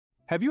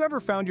Have you ever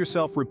found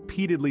yourself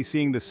repeatedly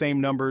seeing the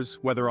same numbers,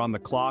 whether on the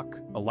clock,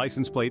 a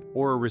license plate,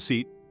 or a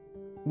receipt?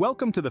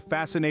 Welcome to the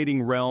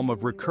fascinating realm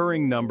of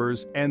recurring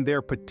numbers and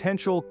their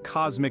potential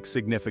cosmic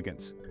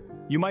significance.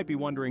 You might be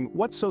wondering,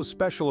 what's so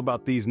special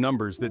about these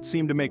numbers that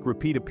seem to make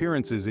repeat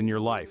appearances in your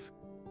life?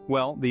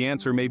 Well, the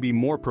answer may be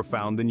more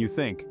profound than you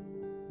think.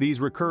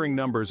 These recurring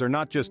numbers are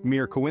not just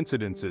mere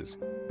coincidences.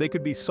 They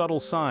could be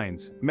subtle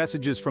signs,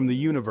 messages from the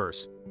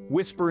universe,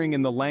 whispering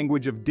in the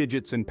language of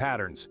digits and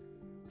patterns.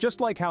 Just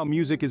like how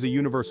music is a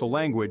universal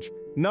language,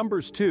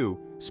 numbers too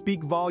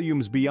speak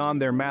volumes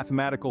beyond their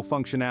mathematical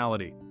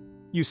functionality.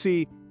 You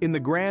see, in the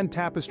grand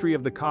tapestry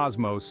of the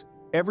cosmos,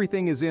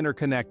 everything is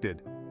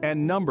interconnected,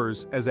 and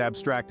numbers, as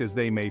abstract as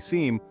they may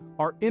seem,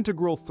 are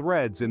integral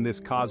threads in this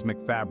cosmic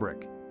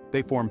fabric.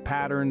 They form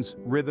patterns,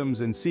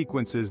 rhythms, and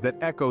sequences that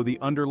echo the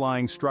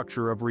underlying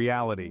structure of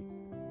reality.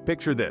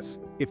 Picture this: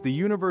 if the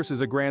universe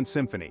is a grand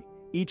symphony,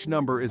 each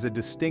number is a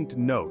distinct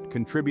note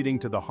contributing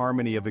to the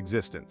harmony of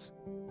existence.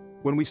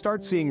 When we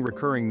start seeing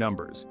recurring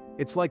numbers,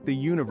 it's like the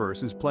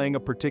universe is playing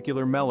a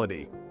particular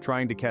melody,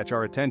 trying to catch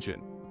our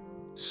attention.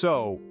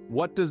 So,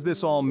 what does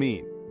this all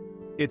mean?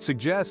 It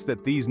suggests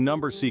that these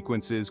number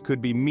sequences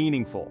could be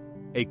meaningful,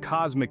 a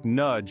cosmic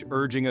nudge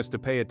urging us to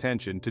pay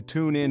attention, to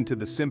tune in to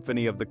the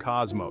symphony of the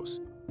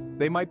cosmos.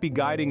 They might be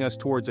guiding us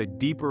towards a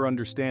deeper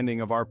understanding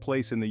of our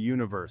place in the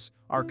universe,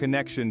 our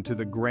connection to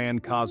the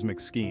grand cosmic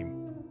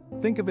scheme.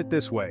 Think of it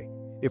this way: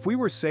 if we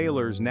were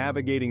sailors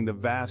navigating the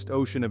vast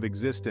ocean of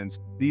existence,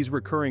 these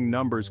recurring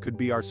numbers could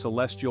be our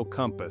celestial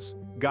compass,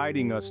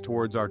 guiding us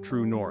towards our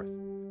true north.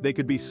 They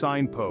could be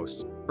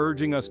signposts,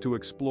 urging us to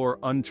explore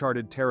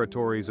uncharted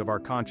territories of our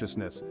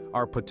consciousness,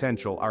 our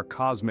potential, our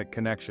cosmic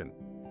connection.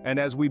 And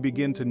as we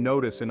begin to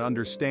notice and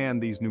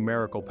understand these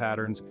numerical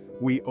patterns,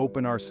 we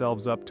open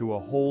ourselves up to a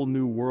whole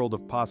new world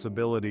of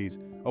possibilities,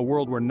 a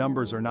world where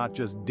numbers are not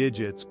just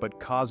digits but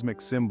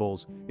cosmic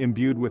symbols,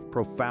 imbued with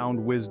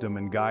profound wisdom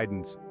and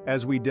guidance.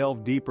 As we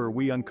delve deeper,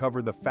 we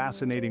uncover the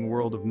fascinating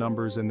world of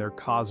numbers and their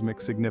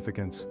cosmic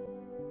significance.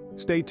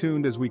 Stay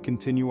tuned as we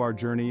continue our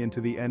journey into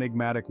the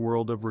enigmatic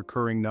world of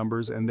recurring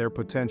numbers and their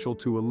potential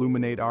to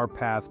illuminate our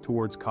path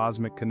towards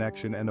cosmic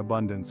connection and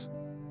abundance.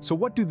 So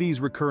what do these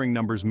recurring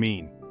numbers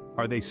mean?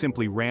 Are they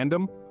simply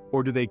random,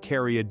 or do they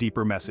carry a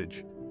deeper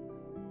message?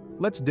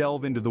 Let's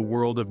delve into the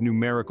world of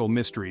numerical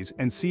mysteries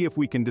and see if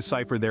we can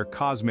decipher their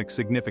cosmic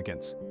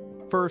significance.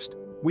 First,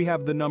 we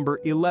have the number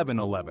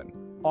 1111,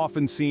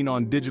 often seen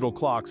on digital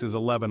clocks as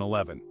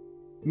 1111.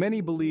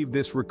 Many believe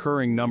this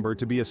recurring number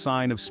to be a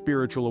sign of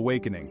spiritual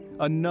awakening,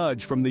 a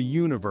nudge from the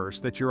universe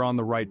that you're on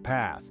the right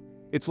path.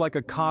 It's like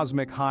a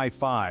cosmic high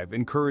five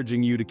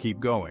encouraging you to keep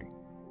going.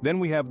 Then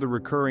we have the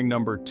recurring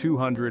number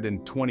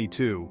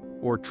 222,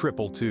 or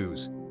triple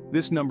twos.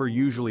 This number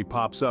usually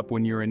pops up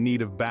when you're in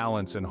need of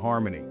balance and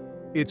harmony.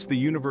 It's the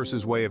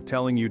universe's way of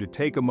telling you to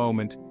take a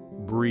moment,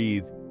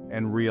 breathe,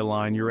 and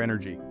realign your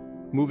energy.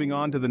 Moving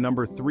on to the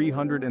number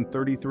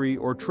 333,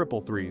 or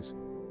triple threes.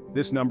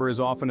 This number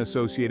is often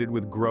associated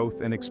with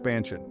growth and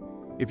expansion.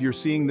 If you're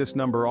seeing this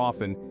number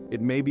often,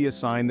 it may be a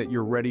sign that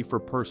you're ready for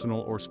personal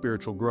or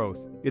spiritual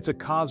growth. It's a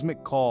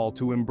cosmic call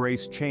to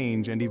embrace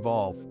change and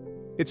evolve.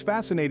 It's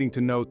fascinating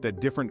to note that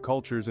different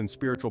cultures and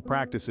spiritual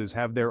practices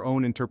have their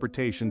own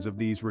interpretations of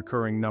these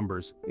recurring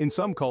numbers. In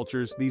some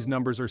cultures, these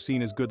numbers are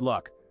seen as good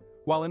luck,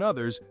 while in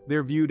others,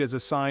 they're viewed as a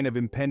sign of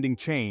impending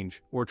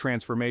change or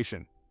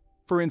transformation.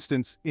 For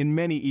instance, in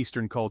many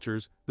Eastern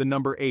cultures, the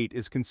number 8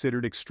 is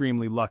considered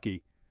extremely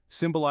lucky,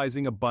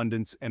 symbolizing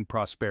abundance and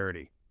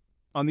prosperity.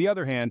 On the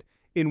other hand,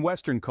 in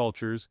Western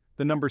cultures,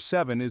 the number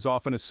 7 is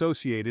often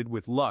associated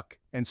with luck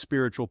and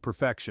spiritual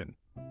perfection.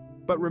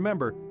 But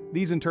remember,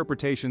 these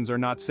interpretations are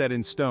not set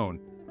in stone,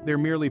 they're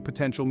merely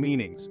potential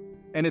meanings.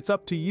 And it's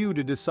up to you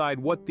to decide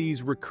what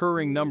these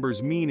recurring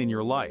numbers mean in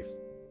your life.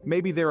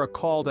 Maybe they're a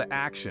call to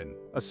action,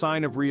 a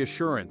sign of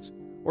reassurance,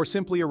 or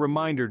simply a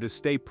reminder to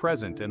stay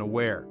present and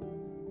aware.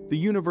 The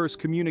universe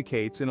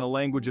communicates in a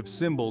language of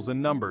symbols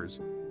and numbers,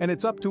 and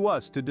it's up to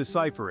us to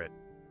decipher it.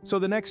 So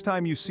the next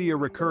time you see a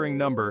recurring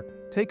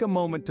number, take a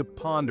moment to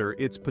ponder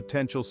its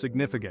potential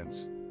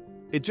significance.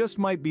 It just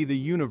might be the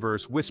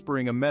universe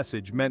whispering a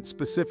message meant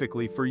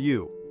specifically for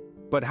you.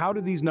 But how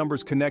do these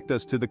numbers connect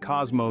us to the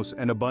cosmos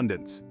and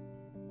abundance?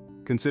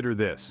 Consider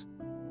this.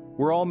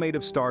 We're all made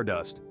of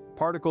stardust,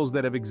 particles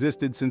that have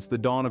existed since the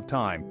dawn of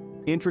time,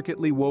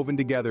 intricately woven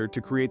together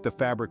to create the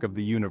fabric of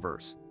the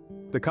universe.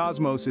 The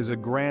cosmos is a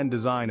grand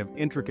design of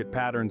intricate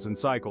patterns and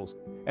cycles,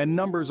 and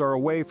numbers are a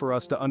way for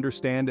us to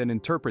understand and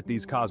interpret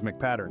these cosmic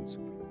patterns.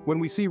 When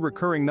we see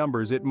recurring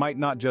numbers, it might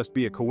not just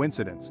be a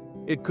coincidence.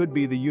 It could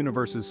be the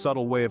universe's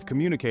subtle way of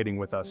communicating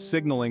with us,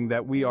 signaling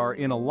that we are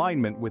in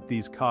alignment with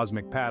these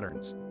cosmic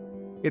patterns.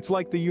 It's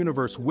like the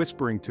universe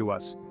whispering to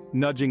us,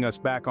 nudging us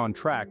back on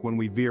track when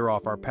we veer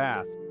off our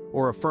path,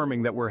 or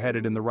affirming that we're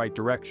headed in the right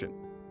direction.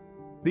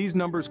 These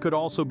numbers could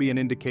also be an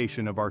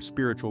indication of our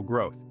spiritual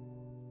growth.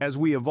 As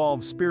we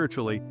evolve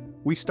spiritually,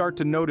 we start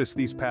to notice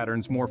these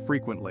patterns more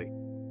frequently.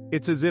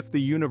 It's as if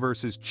the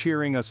universe is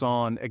cheering us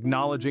on,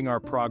 acknowledging our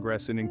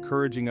progress and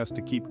encouraging us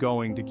to keep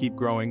going, to keep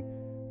growing.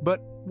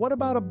 But what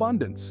about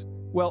abundance?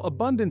 Well,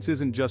 abundance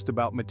isn't just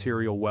about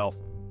material wealth.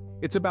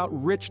 It's about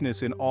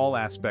richness in all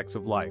aspects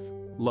of life: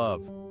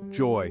 love,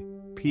 joy,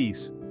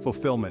 peace,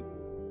 fulfillment.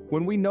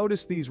 When we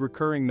notice these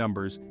recurring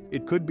numbers,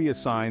 it could be a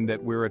sign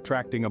that we're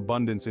attracting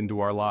abundance into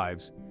our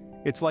lives.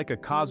 It's like a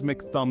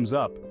cosmic thumbs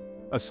up,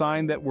 a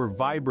sign that we're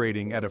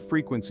vibrating at a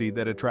frequency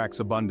that attracts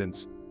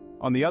abundance.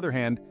 On the other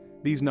hand,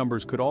 these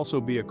numbers could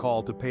also be a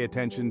call to pay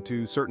attention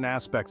to certain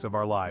aspects of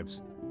our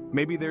lives.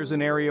 Maybe there's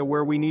an area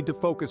where we need to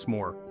focus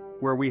more,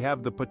 where we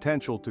have the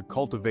potential to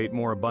cultivate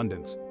more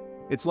abundance.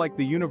 It's like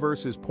the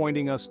universe is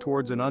pointing us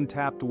towards an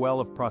untapped well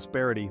of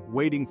prosperity,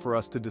 waiting for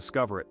us to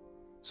discover it.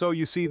 So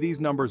you see, these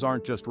numbers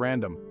aren't just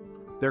random.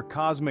 They're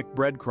cosmic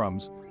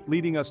breadcrumbs,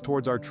 leading us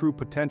towards our true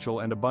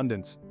potential and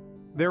abundance.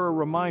 They're a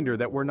reminder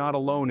that we're not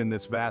alone in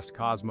this vast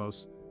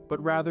cosmos,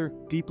 but rather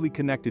deeply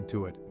connected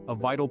to it, a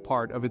vital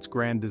part of its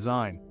grand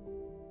design.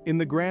 In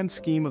the grand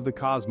scheme of the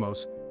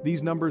cosmos,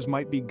 these numbers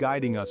might be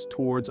guiding us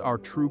towards our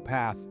true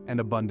path and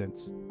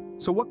abundance.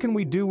 So what can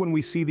we do when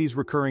we see these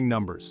recurring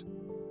numbers?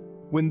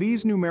 When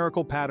these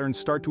numerical patterns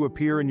start to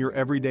appear in your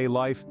everyday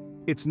life,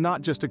 it's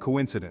not just a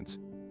coincidence.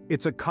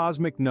 It's a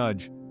cosmic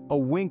nudge, a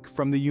wink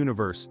from the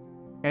universe,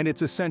 and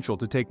it's essential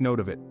to take note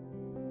of it.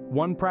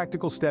 One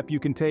practical step you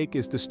can take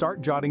is to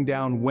start jotting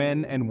down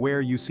when and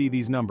where you see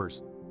these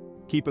numbers.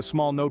 Keep a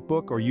small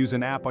notebook or use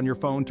an app on your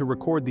phone to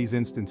record these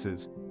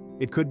instances.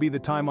 It could be the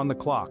time on the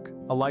clock,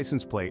 a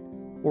license plate,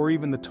 or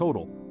even the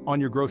total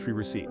on your grocery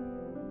receipt.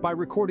 By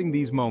recording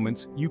these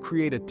moments, you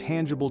create a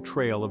tangible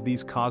trail of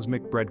these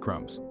cosmic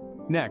breadcrumbs.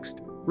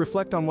 Next,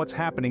 reflect on what's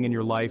happening in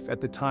your life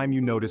at the time you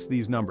notice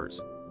these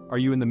numbers. Are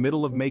you in the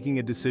middle of making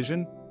a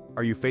decision?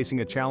 Are you facing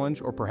a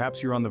challenge, or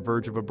perhaps you're on the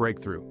verge of a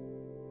breakthrough?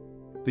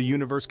 The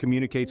universe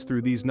communicates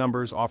through these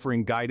numbers,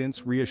 offering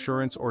guidance,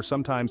 reassurance, or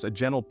sometimes a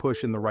gentle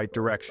push in the right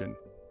direction.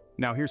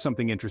 Now here's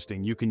something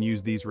interesting. You can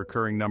use these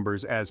recurring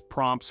numbers as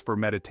prompts for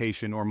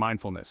meditation or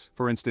mindfulness.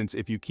 For instance,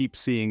 if you keep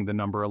seeing the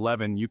number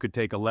 11, you could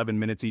take 11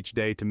 minutes each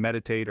day to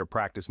meditate or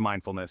practice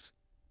mindfulness.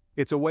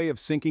 It's a way of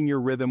syncing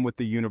your rhythm with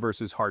the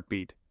universe's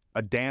heartbeat,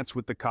 a dance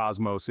with the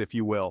cosmos, if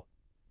you will.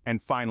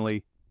 And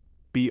finally,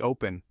 be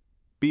open.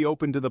 Be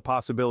open to the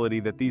possibility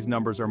that these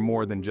numbers are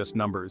more than just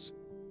numbers.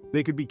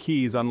 They could be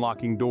keys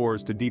unlocking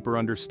doors to deeper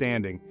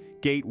understanding,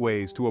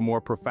 gateways to a more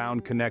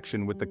profound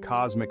connection with the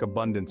cosmic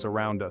abundance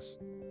around us.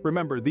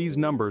 Remember, these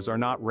numbers are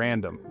not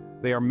random.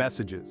 They are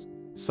messages,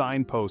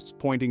 signposts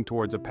pointing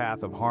towards a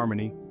path of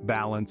harmony,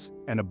 balance,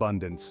 and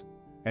abundance.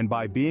 And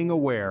by being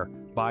aware,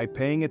 by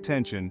paying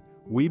attention,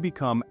 we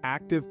become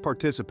active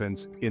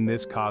participants in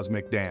this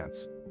cosmic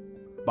dance.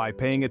 By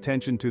paying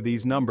attention to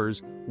these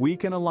numbers, we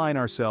can align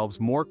ourselves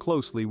more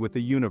closely with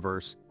the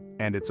universe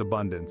and its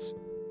abundance.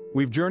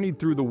 We've journeyed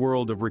through the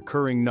world of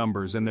recurring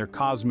numbers and their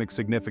cosmic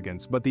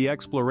significance, but the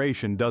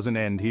exploration doesn't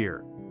end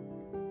here.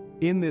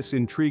 In this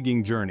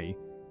intriguing journey,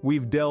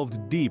 we've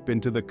delved deep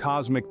into the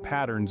cosmic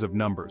patterns of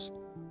numbers,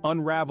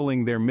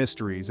 unraveling their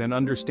mysteries and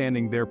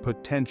understanding their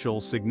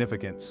potential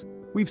significance.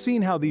 We've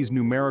seen how these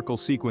numerical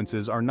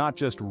sequences are not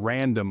just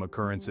random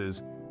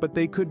occurrences, but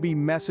they could be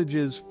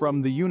messages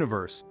from the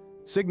universe,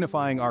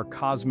 signifying our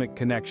cosmic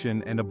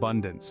connection and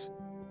abundance.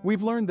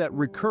 We've learned that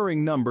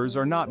recurring numbers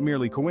are not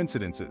merely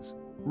coincidences.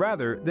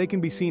 Rather, they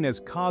can be seen as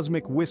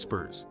cosmic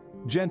whispers,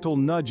 gentle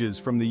nudges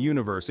from the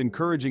universe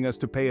encouraging us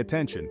to pay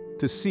attention,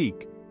 to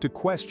seek, to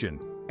question,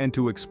 and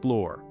to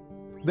explore.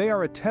 They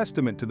are a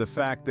testament to the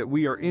fact that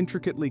we are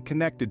intricately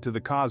connected to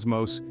the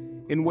cosmos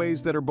in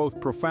ways that are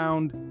both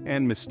profound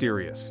and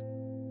mysterious.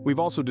 We've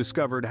also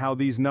discovered how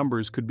these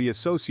numbers could be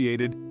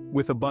associated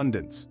with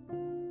abundance.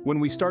 When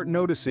we start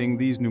noticing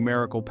these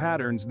numerical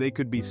patterns, they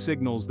could be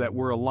signals that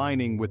we're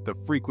aligning with the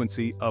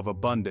frequency of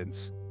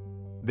abundance.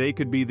 They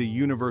could be the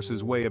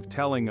universe's way of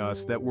telling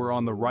us that we're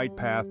on the right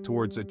path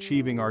towards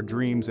achieving our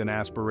dreams and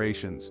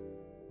aspirations.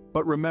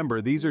 But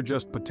remember, these are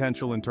just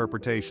potential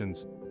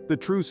interpretations. The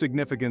true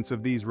significance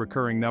of these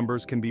recurring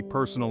numbers can be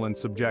personal and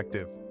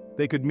subjective.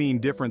 They could mean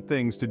different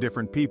things to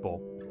different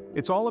people.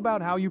 It's all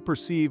about how you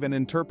perceive and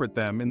interpret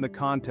them in the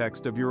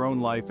context of your own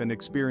life and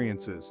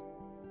experiences.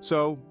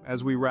 So,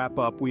 as we wrap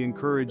up, we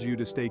encourage you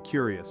to stay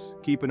curious,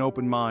 keep an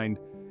open mind,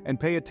 and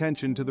pay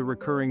attention to the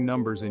recurring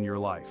numbers in your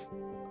life.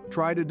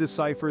 Try to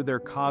decipher their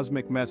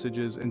cosmic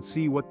messages and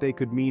see what they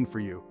could mean for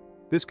you.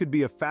 This could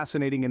be a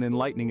fascinating and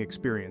enlightening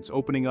experience,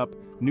 opening up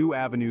new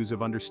avenues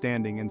of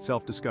understanding and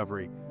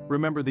self-discovery.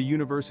 Remember, the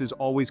universe is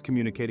always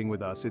communicating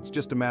with us. It's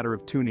just a matter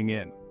of tuning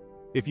in.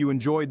 If you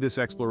enjoyed this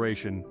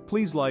exploration,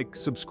 please like,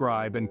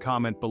 subscribe, and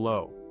comment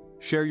below.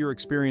 Share your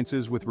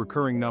experiences with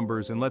recurring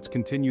numbers, and let's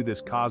continue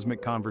this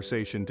cosmic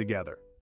conversation together.